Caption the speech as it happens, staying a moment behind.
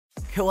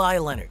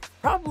Kawhi Leonard,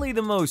 probably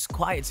the most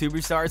quiet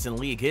superstars in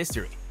league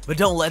history. But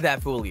don't let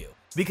that fool you,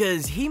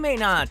 because he may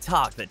not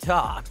talk the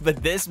talk,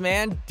 but this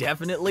man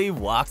definitely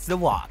walks the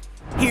walk.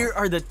 Here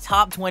are the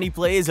top 20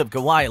 plays of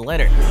Kawhi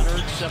Leonard.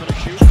 Leonard, 7 to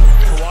shoot.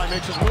 Kawhi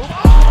makes his move.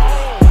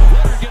 Oh!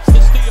 Leonard gets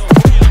the steal.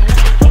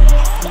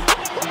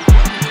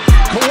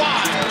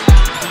 Kawhi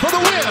for the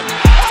win.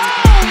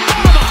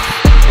 Oh,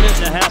 minute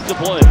and a half to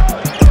play.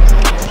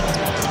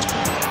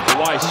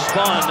 Kawhi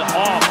spun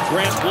off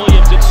Grant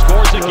Williams and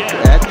scores again.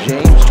 Look at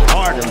James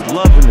Harden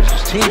loving this.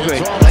 His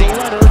teammate.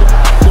 Leonard,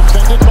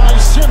 defended by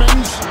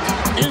Simmons.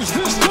 Is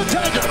this the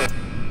dagger?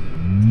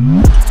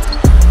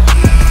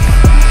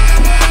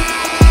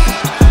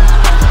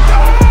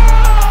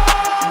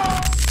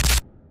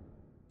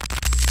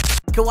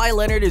 Kawhi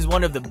Leonard is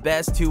one of the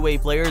best two-way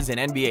players in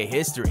NBA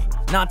history,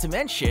 not to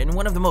mention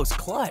one of the most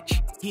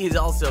clutch. He is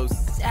also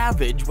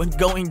savage when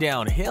going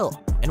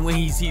downhill, and when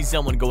he sees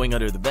someone going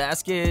under the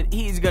basket,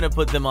 he's gonna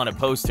put them on a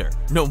poster,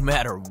 no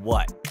matter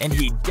what. And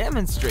he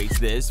demonstrates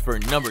this for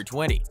number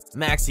 20.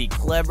 Maxi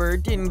Kleber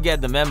didn't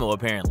get the memo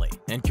apparently,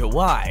 and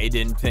Kawhi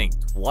didn't think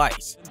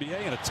twice.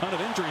 NBA and a ton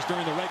of injuries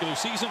during the regular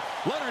season.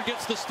 Leonard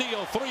gets the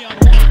steal,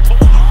 3-on-1.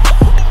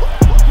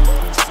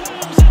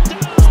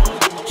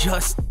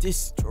 Just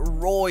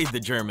destroyed the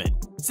German,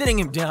 sitting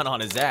him down on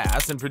his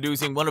ass and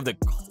producing one of the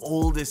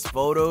coldest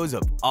photos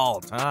of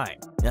all time.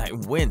 I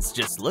winced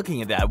just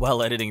looking at that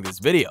while editing this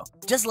video,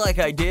 just like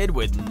I did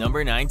with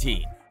number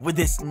 19, with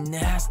this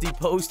nasty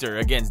poster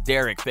against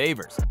Derek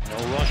Favors. No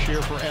rush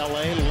here for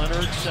LA.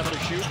 Leonard, 7 to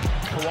shoot.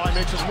 Kawhi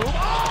makes his move.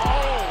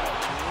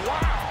 Oh,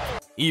 wow!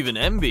 Even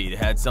Embiid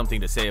had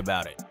something to say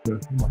about it. Oh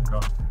my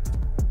God.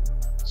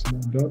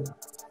 Stand up.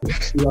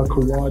 See how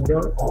Kawhi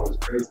dunk? Oh, it's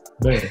crazy.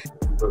 Man.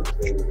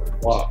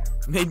 Wow.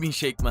 Made me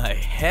shake my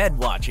head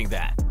watching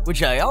that,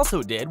 which I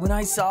also did when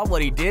I saw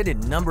what he did in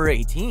number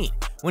 18,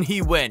 when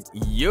he went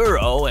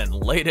Euro and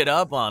laid it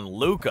up on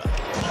Luka.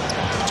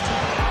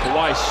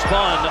 Kawhi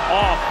spun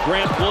off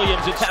Grant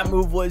Williams. That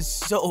move was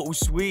so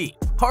sweet.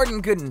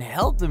 Harden couldn't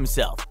help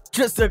himself.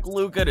 Just took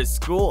Luka to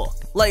school.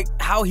 Like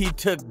how he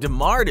took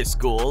DeMar to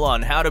school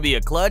on how to be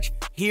a clutch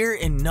here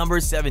in number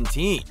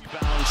 17.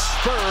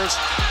 Spurs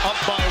up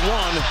by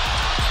 1.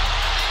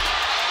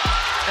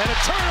 And a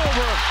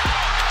turnover.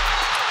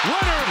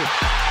 Leonard.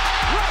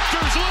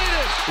 Raptors lead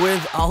it.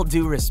 With all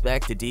due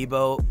respect to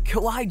Debo,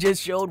 Kawhi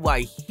just showed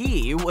why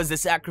he was the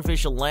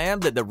sacrificial lamb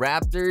that the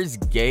Raptors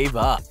gave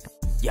up.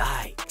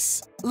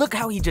 Yikes. Look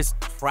how he just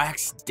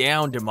tracks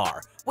down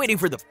DeMar, waiting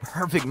for the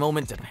perfect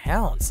moment to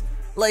pounce.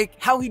 Like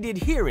how he did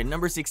here in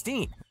number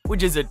 16,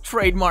 which is a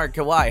trademark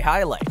Kawhi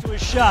highlight. To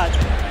his shot,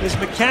 his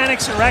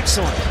mechanics are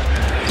excellent.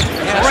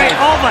 Great,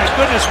 oh my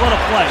goodness, what a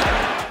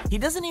play. He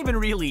doesn't even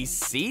really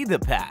see the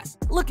pass,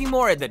 looking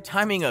more at the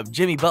timing of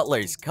Jimmy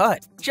Butler's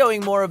cut,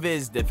 showing more of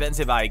his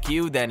defensive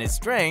IQ than his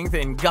strength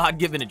and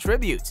God-given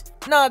attributes.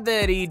 Not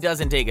that he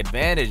doesn't take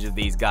advantage of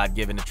these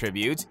God-given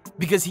attributes,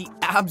 because he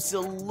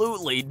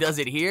absolutely does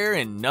it here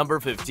in number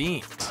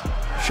 15.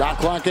 Shot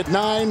clock at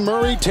 9.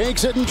 Murray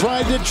takes it and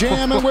tried to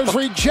jam and was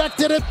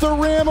rejected at the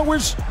rim.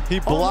 He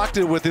blocked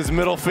it with his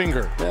middle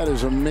finger. That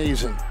is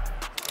amazing.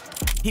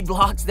 He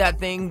blocks that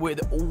thing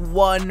with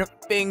one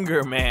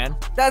finger, man.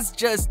 That's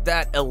just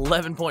that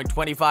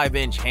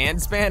 11.25-inch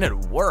handspan at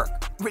work.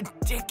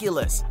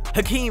 Ridiculous.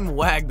 Hakeem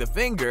wagged the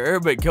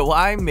finger, but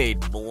Kawhi made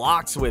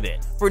blocks with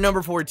it. For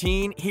number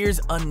 14, here's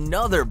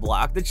another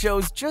block that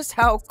shows just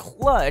how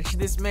clutch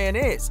this man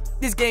is.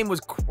 This game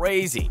was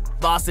crazy.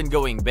 Boston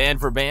going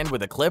band for band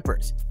with the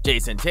Clippers.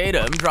 Jason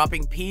Tatum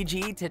dropping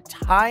PG to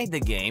tie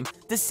the game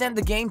to send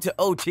the game to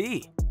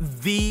OT.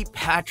 The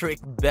Patrick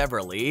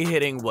Beverly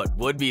hitting what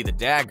would be the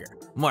dagger.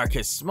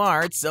 Marcus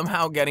Smart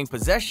somehow getting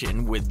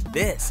possession with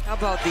this. How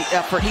about the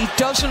effort? He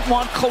doesn't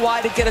want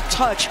Kawhi to get a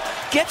touch.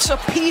 Gets a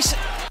piece.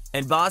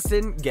 And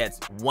Boston gets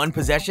one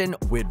possession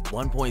with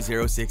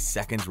 1.06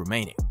 seconds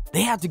remaining.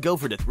 They have to go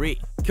for the 3.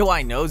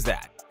 Kawhi knows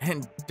that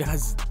and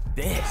does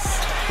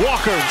this.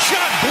 Walker,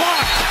 shot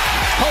blocked.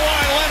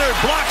 Kawhi Leonard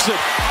blocks it.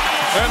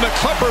 And the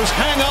Clippers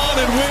hang on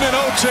and win in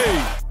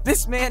OT.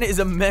 This man is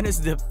a menace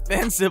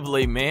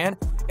defensively, man.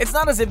 It's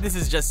not as if this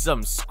is just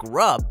some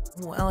scrub.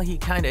 Well, he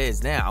kinda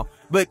is now.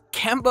 But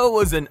Kemba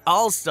was an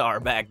all-star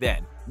back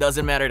then.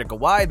 Doesn't matter to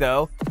Kawhi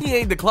though, he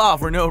ate the claw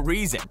for no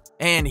reason.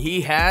 And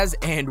he has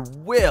and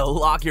will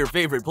lock your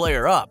favorite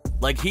player up,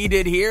 like he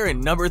did here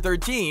in number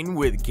 13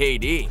 with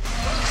KD.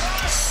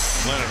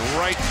 Leonard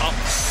right up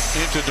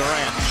into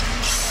Durant.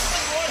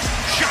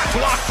 Shot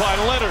blocked by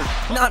Leonard.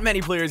 Not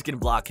many players can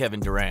block Kevin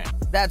Durant.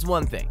 That's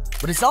one thing.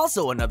 But it's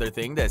also another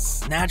thing to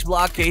snatch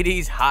block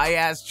KD's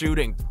high-ass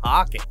shooting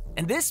pocket.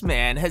 And this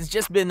man has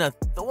just been a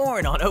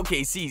thorn on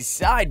OKC's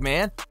side,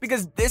 man,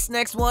 because this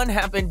next one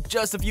happened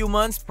just a few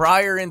months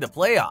prior in the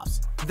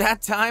playoffs.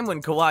 That time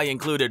when Kawhi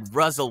included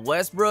Russell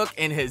Westbrook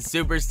in his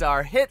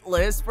superstar hit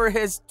list for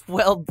his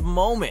 12th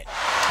moment.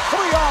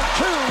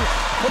 3-on-2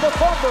 for the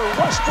Thunder.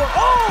 Westbrook.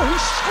 Oh,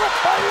 he's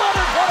stripped by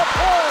Leonard. What a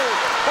play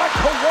by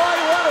Kawhi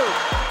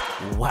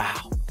Leonard.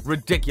 Wow,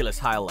 ridiculous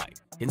highlight.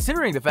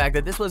 considering the fact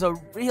that this was a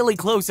really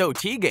close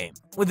OT game,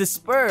 with the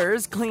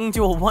Spurs clinging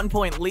to a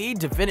 1-point lead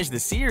to finish the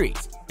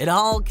series. It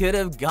all could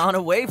have gone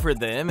away for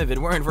them if it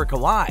weren't for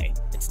Kawhi.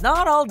 It's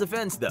not all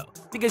defense though,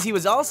 because he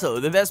was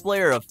also the best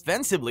player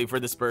offensively for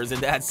the Spurs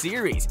in that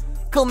series,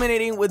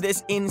 culminating with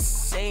this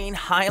insane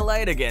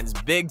highlight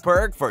against Big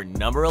Perk for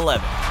number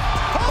 11.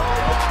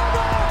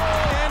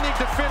 Standing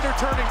defender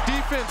turning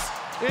defense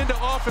into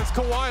offense.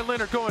 Kawhi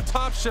Leonard going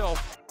top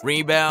shelf.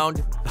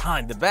 Rebound,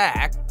 behind the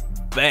back,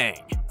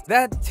 bang.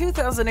 That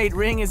 2008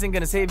 ring isn't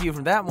gonna save you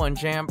from that one,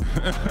 champ.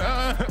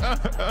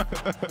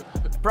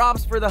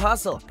 Props for the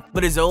hustle,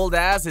 but his old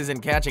ass isn't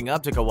catching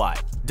up to Kawhi.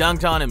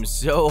 Dunked on him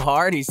so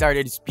hard he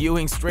started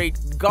spewing straight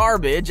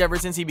garbage ever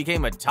since he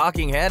became a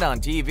talking head on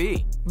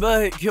TV.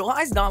 But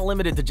Kawhi's not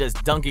limited to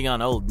just dunking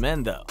on old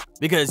men though,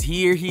 because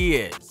here he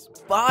is,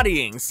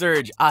 bodying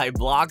Serge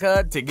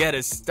Ibaka to get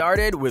us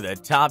started with a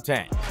top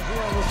 10.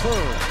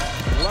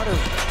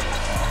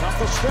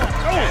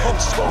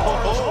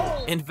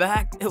 In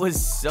fact, it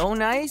was so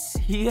nice,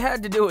 he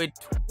had to do it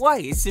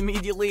twice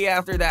immediately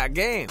after that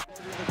game.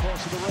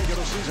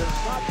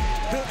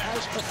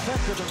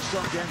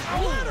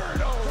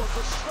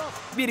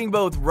 Beating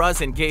both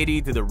Russ and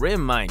KD to the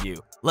rim, mind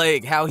you,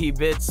 like how he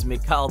bits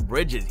Mikal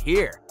Bridges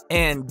here,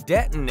 and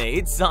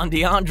detonates on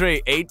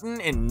DeAndre Ayton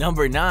in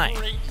number 9.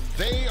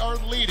 They are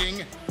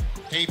leading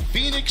a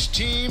Phoenix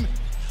team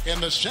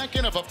in the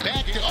second of a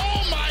back.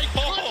 Oh my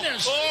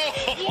goodness!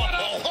 What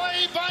a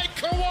play by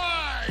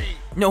Kawhi!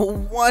 No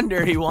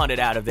wonder he wanted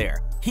out of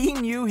there. He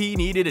knew he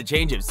needed a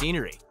change of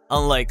scenery.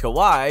 Unlike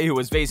Kawhi, who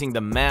was facing the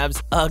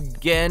Mavs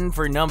again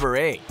for number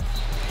 8.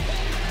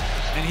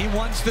 And he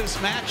wants this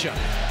matchup.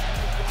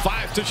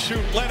 5 to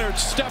shoot. Leonard,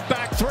 step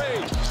back 3.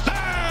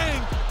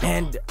 Bang!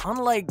 And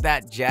unlike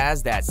that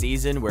Jazz that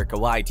season where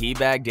Kawhi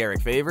teabagged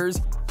Derek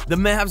Favors, the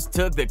Mavs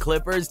took the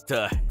Clippers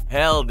to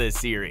hell this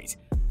series.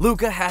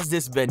 Luka has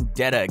this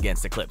vendetta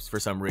against the Clips for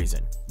some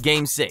reason.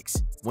 Game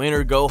 6, win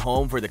or go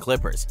home for the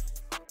Clippers.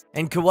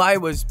 And Kawhi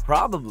was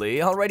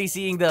probably already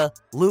seeing the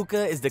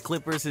Luka is the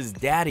Clippers'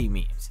 daddy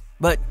memes.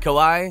 But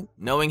Kawhi,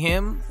 knowing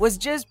him, was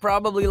just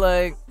probably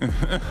like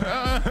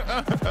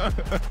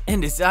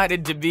and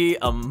decided to be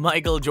a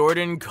Michael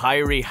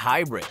Jordan-Kyrie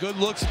hybrid. Good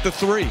looks at the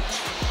 3.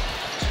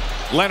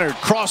 Leonard,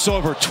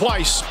 crossover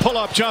twice,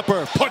 pull-up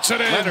jumper, puts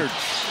it in. Leonard,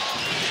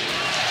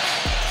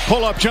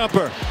 pull-up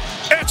jumper,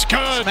 it's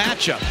good.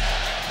 Matchup.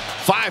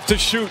 5 to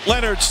shoot.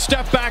 Leonard,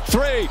 step back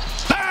 3.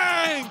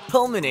 Bang!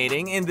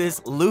 Culminating in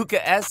this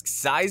Luka-esque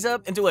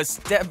size-up into a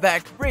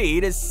step-back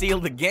 3 to seal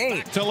the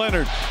game. To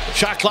Leonard.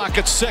 Shot clock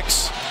at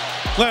 6.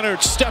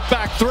 Leonard, step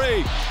back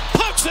 3.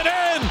 Puts it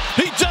in!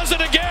 He does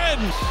it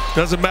again!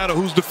 Doesn't matter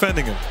who's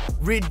defending him.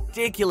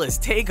 Ridiculous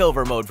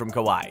takeover mode from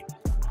Kawhi.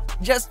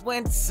 Just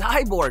went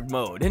cyborg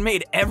mode and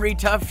made every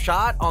tough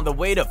shot on the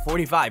way to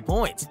 45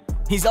 points.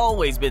 He's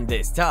always been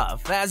this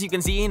tough, as you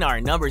can see in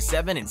our number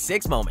 7 and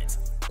 6 moments.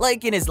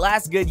 Like in his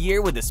last good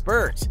year with the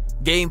Spurs.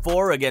 Game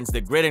 4 against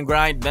the grit and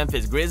grind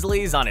Memphis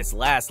Grizzlies on its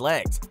last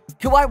legs.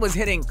 Kawhi was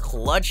hitting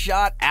clutch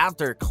shot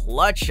after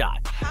clutch shot.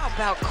 How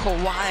about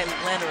Kawhi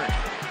Leonard?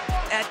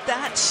 At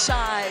that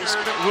size,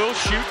 Will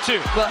shoot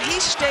too. but he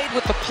stayed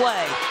with the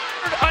play.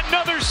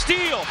 Another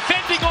steal,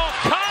 fending off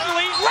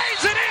Conley,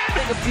 lays it in.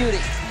 Thing of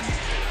beauty.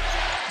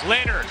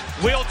 Leonard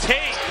will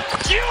take.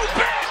 You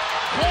bet.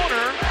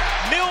 Corner.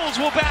 Mills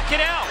will back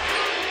it out.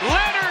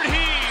 Leonard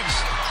heaves.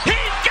 He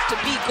got To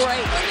be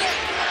great.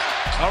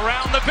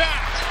 around the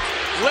back.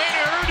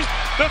 Leonard,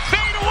 the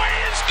fadeaway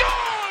is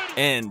gone.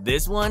 And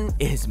this one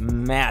is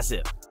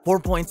massive. 4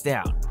 points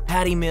down.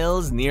 Patty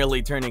Mills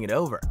nearly turning it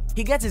over.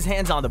 He gets his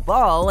hands on the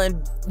ball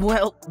and,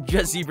 well,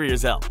 just see for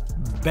yourself.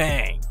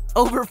 Bang!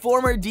 Over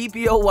former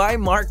DPOY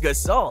Marc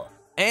Gasol.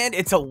 And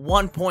it's a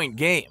 1-point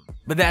game.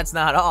 But that's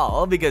not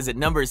all, because at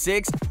number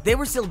 6, they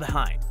were still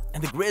behind,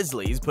 and the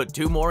Grizzlies put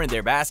 2 more in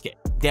their basket.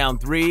 Down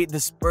 3, the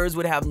Spurs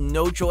would have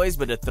no choice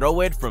but to throw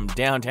it from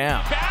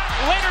downtown.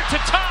 Back, Leonard to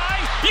tie.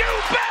 You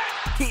bet.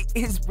 He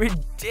is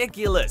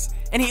ridiculous,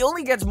 and he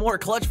only gets more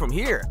clutch from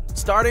here,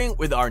 starting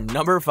with our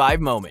number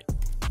 5 moment.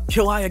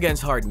 Kawhi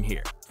against Harden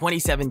here,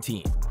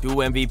 2017. 2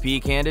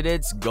 MVP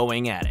candidates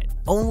going at it,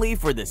 only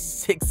for the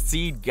 6th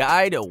seed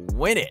guy to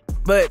win it.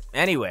 But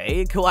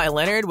anyway, Kawhi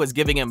Leonard was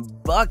giving him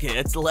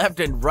buckets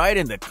left and right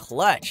in the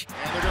clutch.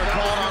 And they're going to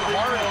call it on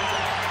Harden.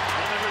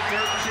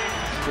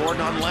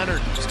 Gordon on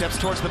Leonard, steps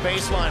towards the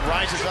baseline,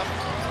 rises up.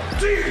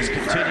 Just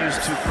continues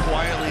to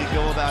quietly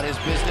go about his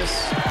business.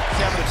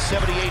 7 of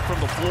 78 from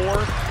the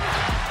floor.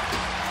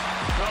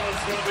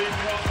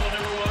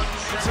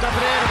 Puts it up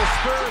and in, and the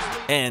Spurs.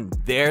 And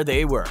there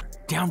they were,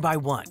 down by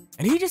 1.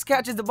 And he just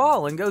catches the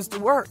ball and goes to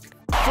work.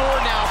 4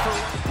 now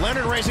for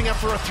Leonard, raising up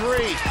for a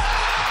 3.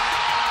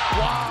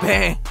 Wow.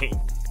 Bang!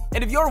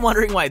 And if you're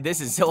wondering why this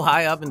is so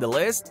high up in the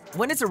list,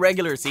 when it's a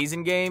regular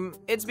season game,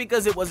 it's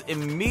because it was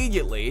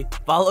immediately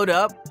followed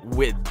up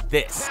with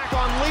this. Back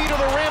on lead to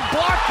the rim,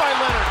 blocked by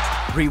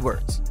Leonard. 3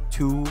 words,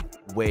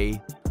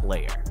 two-way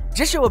player.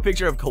 Just show a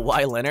picture of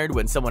Kawhi Leonard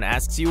when someone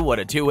asks you what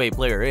a two-way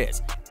player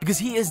is, because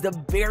he is the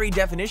very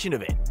definition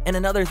of it. And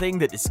another thing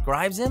that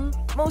describes him,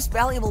 most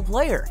valuable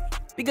player.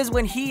 Because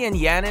when he and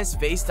Giannis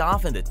faced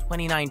off in the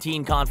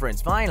 2019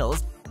 conference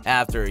finals,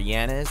 after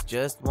Giannis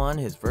just won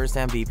his first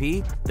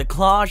MVP, the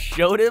Claw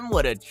showed him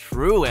what a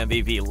true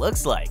MVP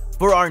looks like.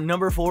 For our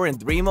number 4 and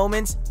 3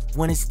 moments,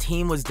 when his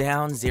team was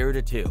down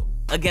 0-2.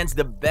 Against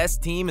the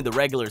best team in the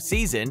regular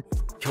season,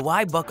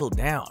 Kawhi buckled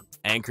down,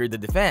 anchored the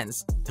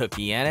defense, took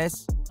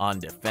Giannis on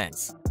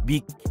defense,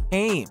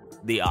 became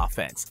the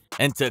offense,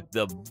 and took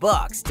the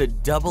Bucks to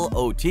double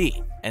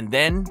OT, and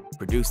then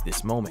produced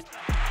this moment.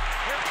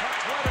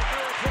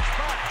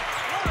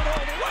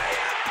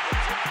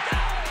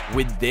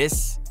 With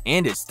this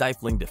and his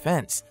stifling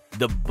defense,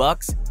 the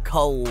Bucks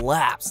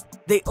collapsed.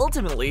 They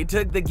ultimately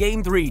took the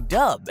Game 3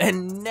 dub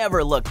and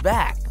never looked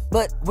back.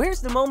 But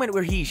where's the moment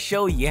where he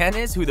showed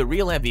Giannis who the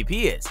real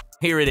MVP is?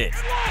 Here it is.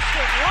 He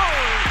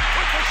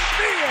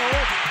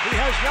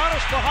has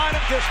Giannis behind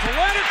him, gets to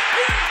Leonard.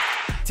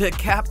 To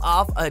cap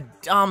off a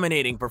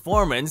dominating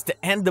performance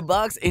to end the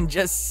Bucks in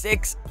just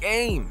 6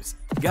 games.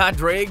 Got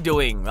Drake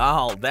doing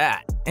all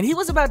that. And he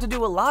was about to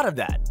do a lot of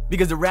that,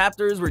 because the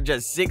Raptors were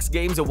just 6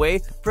 games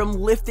away from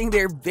lifting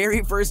their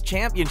very first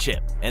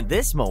championship. And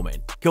this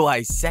moment,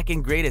 Kawhi's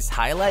second greatest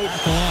highlight,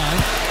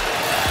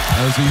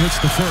 As he hits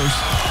the first.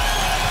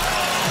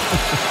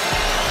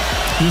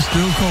 He's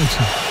still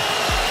coaching.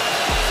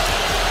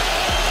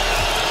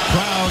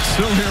 Crowd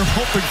still here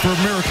hoping for a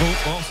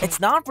miracle. Also. It's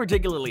not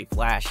particularly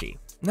flashy,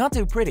 not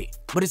too pretty,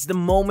 but it's the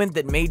moment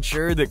that made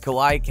sure that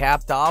Kawhi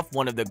capped off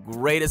one of the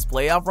greatest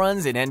playoff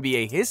runs in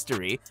NBA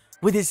history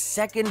with his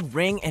second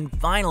ring and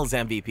finals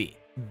MVP.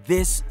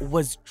 This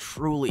was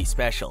truly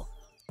special.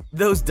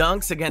 Those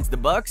dunks against the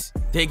Bucks,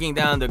 taking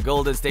down the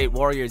Golden State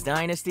Warriors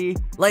dynasty,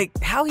 like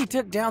how he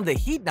took down the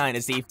Heat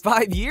dynasty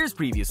 5 years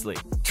previously.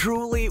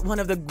 Truly one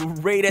of the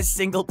greatest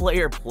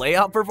single-player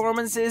playoff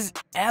performances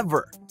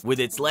ever, with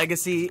its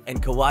legacy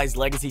and Kawhi's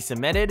legacy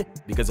cemented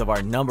because of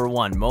our number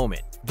 1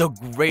 moment, the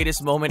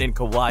greatest moment in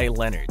Kawhi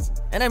Leonard's.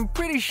 And I'm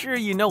pretty sure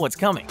you know what's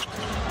coming.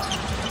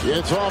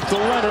 It's off to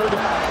Leonard,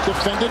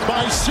 defended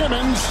by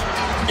Simmons.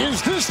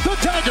 Is this the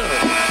dagger?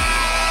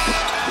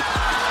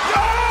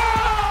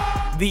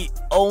 The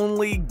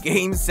only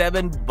Game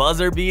 7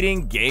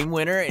 buzzer-beating game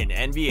winner in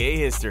NBA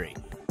history.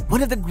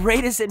 One of the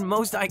greatest and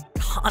most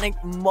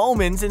iconic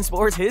moments in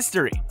sports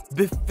history.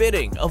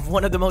 Befitting of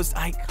one of the most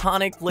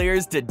iconic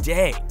players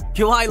today.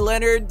 Kawhi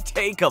Leonard,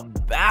 take a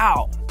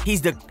bow.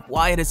 He's the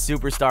quietest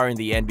superstar in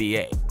the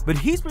NBA, but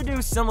he's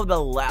produced some of the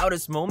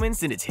loudest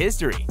moments in its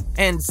history,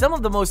 and some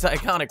of the most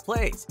iconic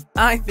plays.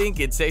 I think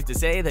it's safe to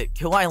say that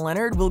Kawhi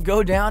Leonard will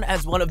go down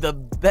as one of the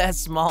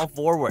best small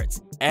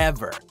forwards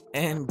ever,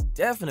 and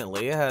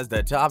definitely has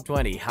the top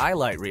 20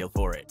 highlight reel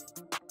for it.